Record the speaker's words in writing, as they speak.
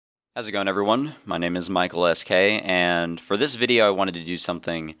How's it going, everyone? My name is Michael SK, and for this video I wanted to do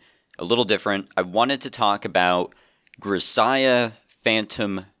something a little different. I wanted to talk about Grisaia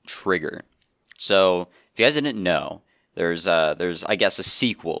Phantom Trigger. So, if you guys didn't know, there's I guess a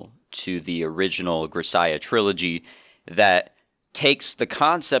sequel to the original Grisaia trilogy that takes the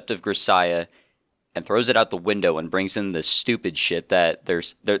concept of Grisaia and throws it out the window and brings in this stupid shit that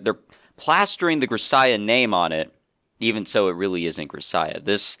they're plastering the Grisaia name on it, even so it really isn't Grisaia.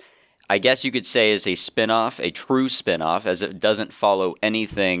 This, I guess you could say, is a spin-off, a true spin-off, as it doesn't follow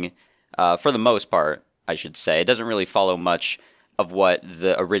anything, for the most part, I should say. It doesn't really follow much of what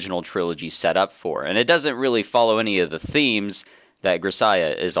the original trilogy set up for, and it doesn't really follow any of the themes that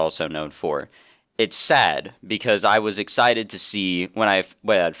Grisaia is also known for. It's sad, because I was excited to see, when I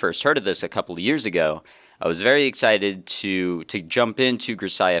had first heard of this a couple of years ago, I was very excited to jump into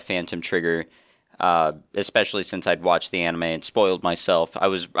Grisaia Phantom Trigger, especially since I'd watched the anime and spoiled myself. I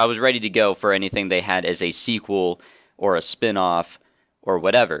was ready to go for anything they had as a sequel or a spin-off or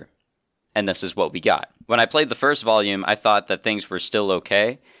whatever. And this is what we got. When I played the first volume, I thought that things were still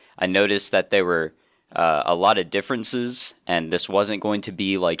okay. I noticed that there were a lot of differences, and this wasn't going to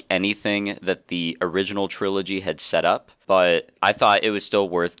be like anything that the original trilogy had set up, but I thought it was still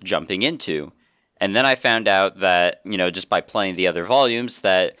worth jumping into. And then I found out that, just by playing the other volumes,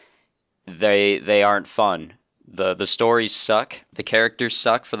 that they aren't fun. The stories suck. The characters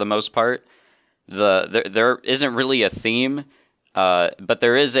suck for the most part. There isn't really a theme, but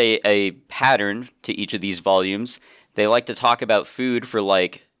there is a pattern to each of these volumes. They like to talk about food for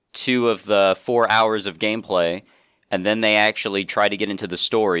like 2 of the 4 hours of gameplay, and then they actually try to get into the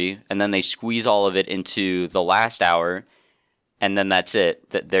story, and then they squeeze all of it into the last hour, and then that's it.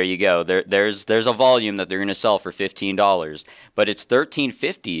 There you go. There's a volume that they're going to sell for $15, but it's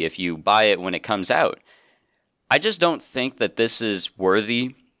 $13.50 if you buy it when it comes out. I just don't think that this is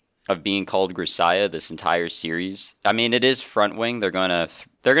worthy of being called Grisaia, this entire series. I mean, it is Front Wing. They're gonna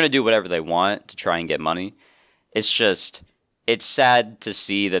do whatever they want to try and get money. It's sad to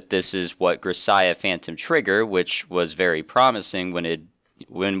see that this is what Grisaia Phantom Trigger, which was very promising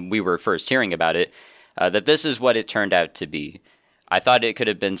when we were first hearing about it, that this is what it turned out to be. I thought it could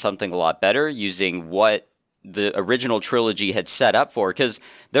have been something a lot better using what the original trilogy had set up for, because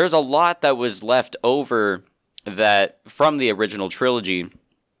there's a lot that was left over that from the original trilogy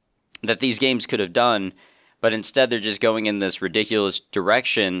that these games could have done, but instead they're just going in this ridiculous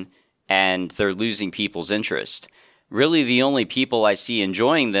direction and they're losing people's interest. Really, the only people I see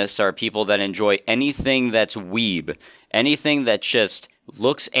enjoying this are people that enjoy anything that's weeb, anything that just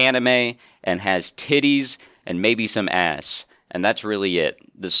looks anime and has titties and maybe some ass. And that's really it.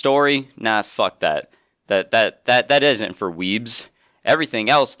 The story? Nah, fuck that. That isn't for weebs. Everything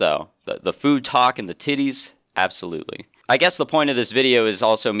else, though, the food talk and the titties, absolutely. I guess the point of this video is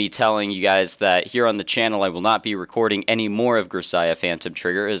also me telling you guys that here on the channel I will not be recording any more of Grisaia Phantom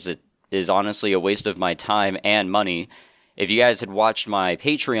Trigger, as it is honestly a waste of my time and money. If you guys had watched my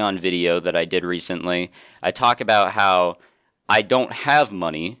Patreon video that I did recently, I talk about how I don't have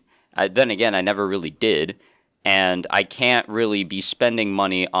money. Then again, I never really did, and I can't really be spending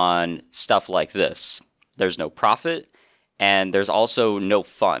money on stuff like this. There's no profit, and there's also no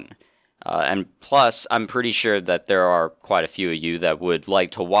fun. And plus, I'm pretty sure that there are quite a few of you that would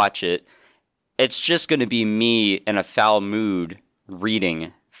like to watch it. It's just going to be me in a foul mood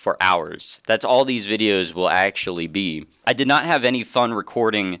reading for hours. That's all these videos will actually be. I did not have any fun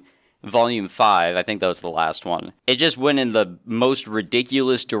recording Volume 5, I think that was the last one. It just went in the most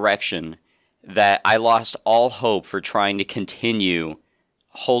ridiculous direction that I lost all hope for trying to continue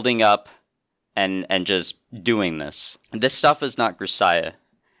holding up and just doing this. This stuff is not Grisaia,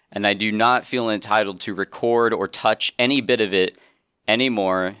 and I do not feel entitled to record or touch any bit of it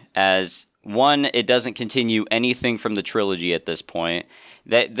anymore, as one, it doesn't continue anything from the trilogy at this point.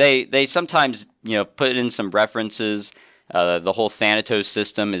 They sometimes, put in some references. The whole Thanatos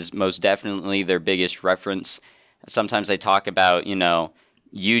system is most definitely their biggest reference. Sometimes they talk about,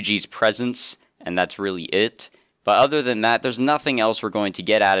 Yuji's presence, and that's really it. But other than that, there's nothing else we're going to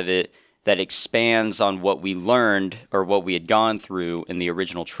get out of it that expands on what we learned or what we had gone through in the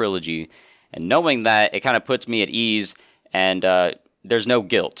original trilogy. And knowing that, it kind of puts me at ease, and there's no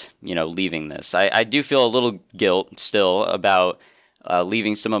guilt, leaving this. I do feel a little guilt still about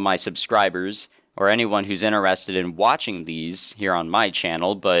leaving some of my subscribers or anyone who's interested in watching these here on my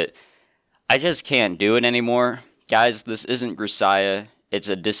channel, but I just can't do it anymore. Guys, this isn't Grisaia. It's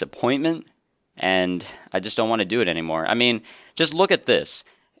a disappointment, and I just don't want to do it anymore. I mean, just look at this.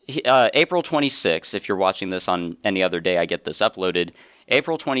 April 26th, if you're watching this on any other day I get this uploaded,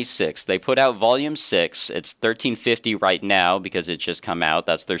 April 26th, they put out Volume 6. It's $13.50 right now because it's just come out.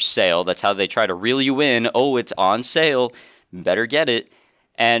 That's their sale. That's how they try to reel you in. Oh, it's on sale. Better get it.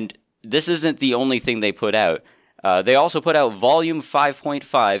 And this isn't the only thing they put out. They also put out Volume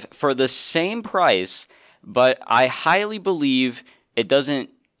 5.5 for the same price, but I highly believe it doesn't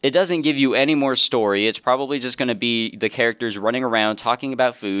give you any more story. It's probably just going to be the characters running around talking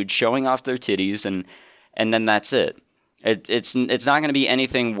about food, showing off their titties, and then that's it. It's not going to be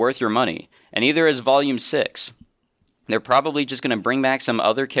anything worth your money. And neither is Volume 6. They're probably just going to bring back some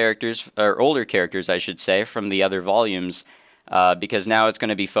other characters, or older characters, I should say, from the other volumes, because now it's going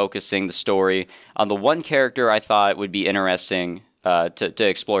to be focusing the story on the one character I thought would be interesting to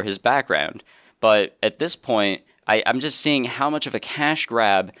explore his background. But at this point, I'm just seeing how much of a cash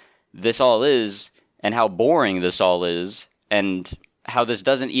grab this all is, and how boring this all is, and how this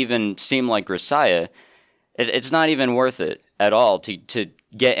doesn't even seem like Grisaia. It's not even worth it at all to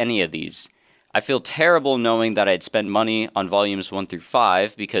get any of these. I feel terrible knowing that I'd spent money on volumes 1 through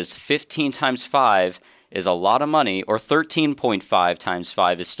 5, because 15 times 5 is a lot of money, or 13.5 times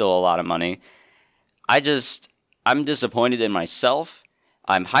 5 is still a lot of money. I'm disappointed in myself.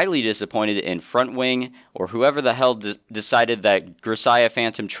 I'm highly disappointed in Front Wing, or whoever the hell decided that Grisaia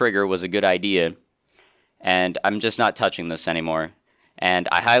Phantom Trigger was a good idea. And I'm just not touching this anymore. And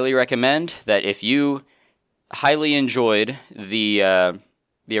I highly recommend that if you highly enjoyed the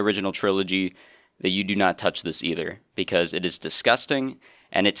original trilogy, that you do not touch this either, because it is disgusting,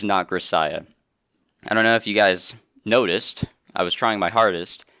 and it's not Grisaia. I don't know if you guys noticed, I was trying my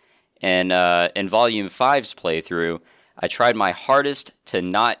hardest, and in Volume 5's playthrough, I tried my hardest to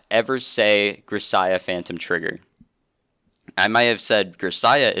not ever say Grisaia Phantom Trigger. I might have said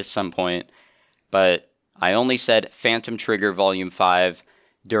Grisaia at some point, but I only said Phantom Trigger Volume 5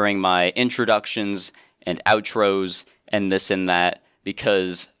 during my introductions and outros and this and that,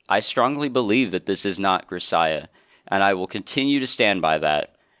 because I strongly believe that this is not Grisaia, and I will continue to stand by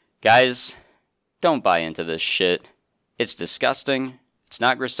that. Guys, don't buy into this shit. It's disgusting. It's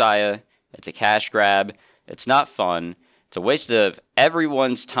not Grisaia. It's a cash grab. It's not fun. It's a waste of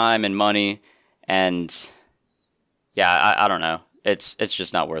everyone's time and money, and yeah, I don't know. It's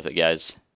just not worth it, guys.